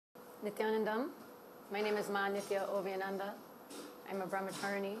Nithyanandam. My name is Nithya Oviyananda. I'm a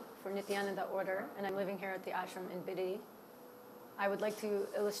brahmacharini for Nithyananda Order, and I'm living here at the ashram in Biddi. I would like to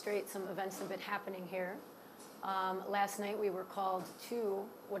illustrate some events that have been happening here. Last night we were called to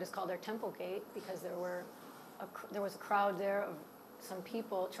what is called our temple gate because there was a crowd there of some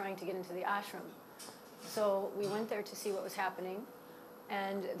people trying to get into the ashram. So we went there to see what was happening,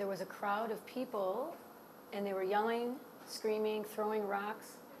 and there was a crowd of people, and they were yelling, screaming, throwing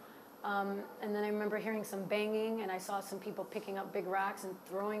rocks. And then I remember hearing some banging, and I saw some people picking up big rocks and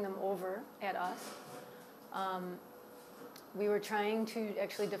throwing them over at us. We were trying to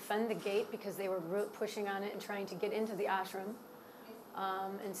actually defend the gate because they were pushing on it and trying to get into the ashram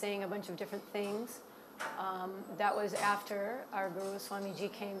and saying a bunch of different things. That was after our Guru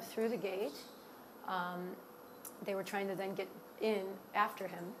Swamiji came through the gate. They were trying to then get in after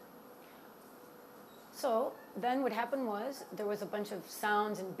him. So then what happened was there was a bunch of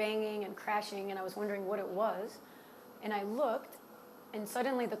sounds and banging and crashing, and I was wondering what it was. And I looked, and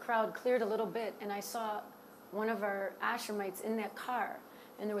suddenly the crowd cleared a little bit, and I saw one of our ashramites in that car,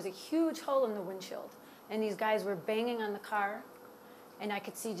 and there was a huge hole in the windshield. And these guys were banging on the car, and I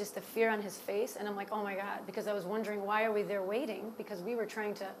could see just the fear on his face, and I'm like, oh my God, because I was wondering why are we there waiting, because we were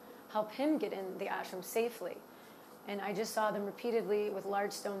trying to help him get in the ashram safely. And I just saw them repeatedly with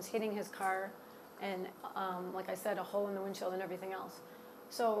large stones hitting his car, and like I said, a hole in the windshield and everything else.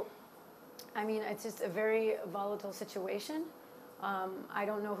 So, I mean, it's just a very volatile situation. I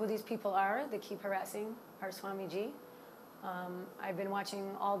don't know who these people are. They keep harassing our Swamiji. I've been watching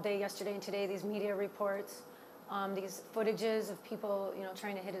all day yesterday and today these media reports, these footages of people,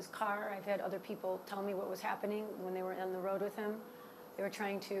 trying to hit his car. I've had other people tell me what was happening when they were on the road with him. They were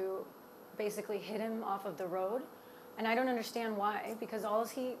trying to basically hit him off of the road. And I don't understand why, because all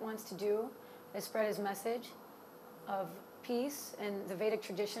he wants to do is spread his message of peace and the Vedic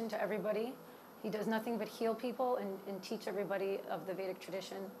tradition to everybody. He does nothing but heal people and teach everybody of the Vedic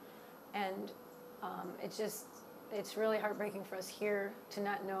tradition. And it's really heartbreaking for us here to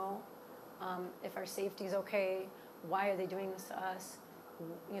not know if our safety is okay. Why are they doing this to us?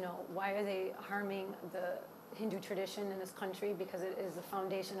 Why are they harming the Hindu tradition in this country, because it is the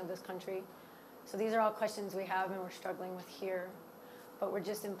foundation of this country. So these are all questions we have and we're struggling with here. But we're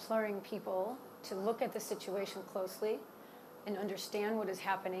just imploring people to look at the situation closely and understand what is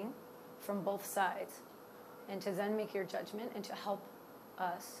happening from both sides, and to then make your judgment and to help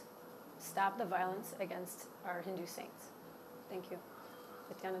us stop the violence against our Hindu saints. Thank you.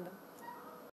 Nithyananda.